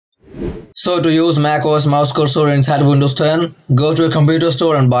So to use macOS mouse cursor inside Windows 10, go to a computer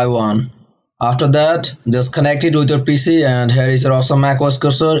store and buy one. After that, just connect it with your PC and here is your awesome macOS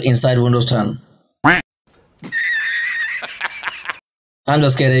cursor inside Windows 10. I'm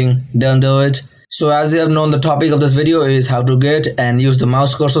just kidding, don't do it. So as you have known, the topic of this video is how to get and use the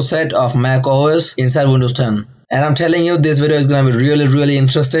mouse cursor set of macOS inside Windows 10. And I'm telling you, this video is gonna be really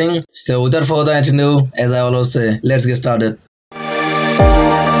interesting. So without further ado, as I always say, let's get started.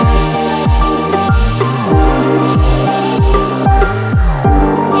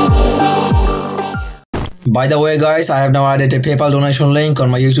 By the way guys, I have now added a PayPal donation link on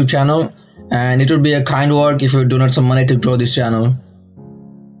my YouTube channel and it would be a kind work if you donate some money to grow this channel.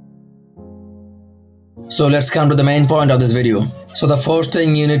 So let's come to the main point of this video. So the first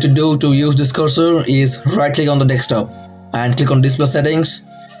thing you need to do to use this cursor is right click on the desktop and click on display settings,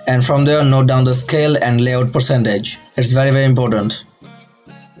 and from there note down the scale and layout percentage. It's very important.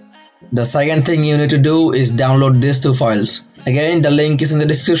 The second thing you need to do is download these two files. Again, the link is in the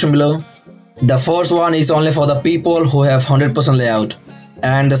description below. The first one is only for the people who have 100% layout,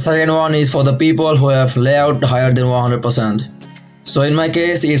 and the second one is for the people who have layout higher than 100%. So in my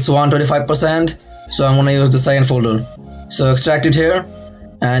case it's 125%, so I'm gonna use the second folder. So extract it here,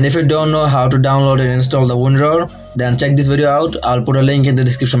 and if you don't know how to download and install the WinRAR, then check this video out. I'll put a link in the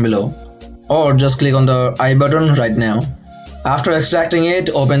description below, or just click on the I button right now. After extracting it,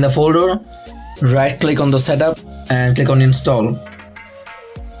 open the folder, right click on the setup and click on install.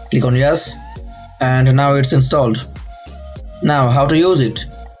 Click on yes, and now it's installed. Now how to use it?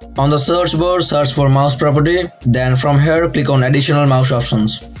 On the search bar, search for mouse property, then from here click on additional mouse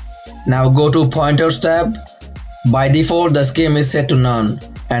options. Now go to pointers tab. By default the scheme is set to none,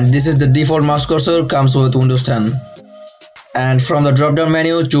 and this is the default mouse cursor comes with Windows 10. And from the drop down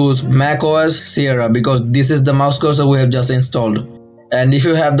menu choose macOS Sierra because this is the mouse cursor we have just installed. And if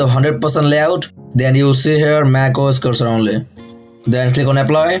you have the 100% layout, then you will see here macOS cursor only. Then click on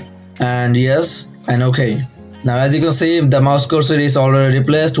apply and yes and OK. Now as you can see, the mouse cursor is already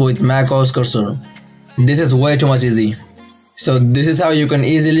replaced with macOS cursor. This is way too much easy. So this is how you can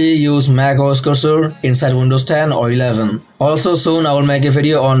easily use macOS cursor inside Windows 10 or 11. Also soon I will make a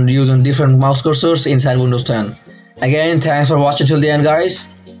video on using different mouse cursors inside Windows 10. Again, thanks for watching till the end guys.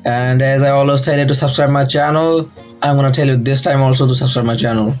 And as I always tell you to subscribe my channel, I'm gonna tell you this time also to subscribe my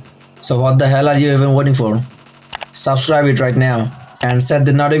channel. So what the hell are you even waiting for? Subscribe it right now and set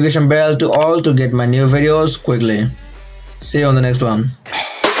the notification bell to all to get my new videos quickly. See you on the next one.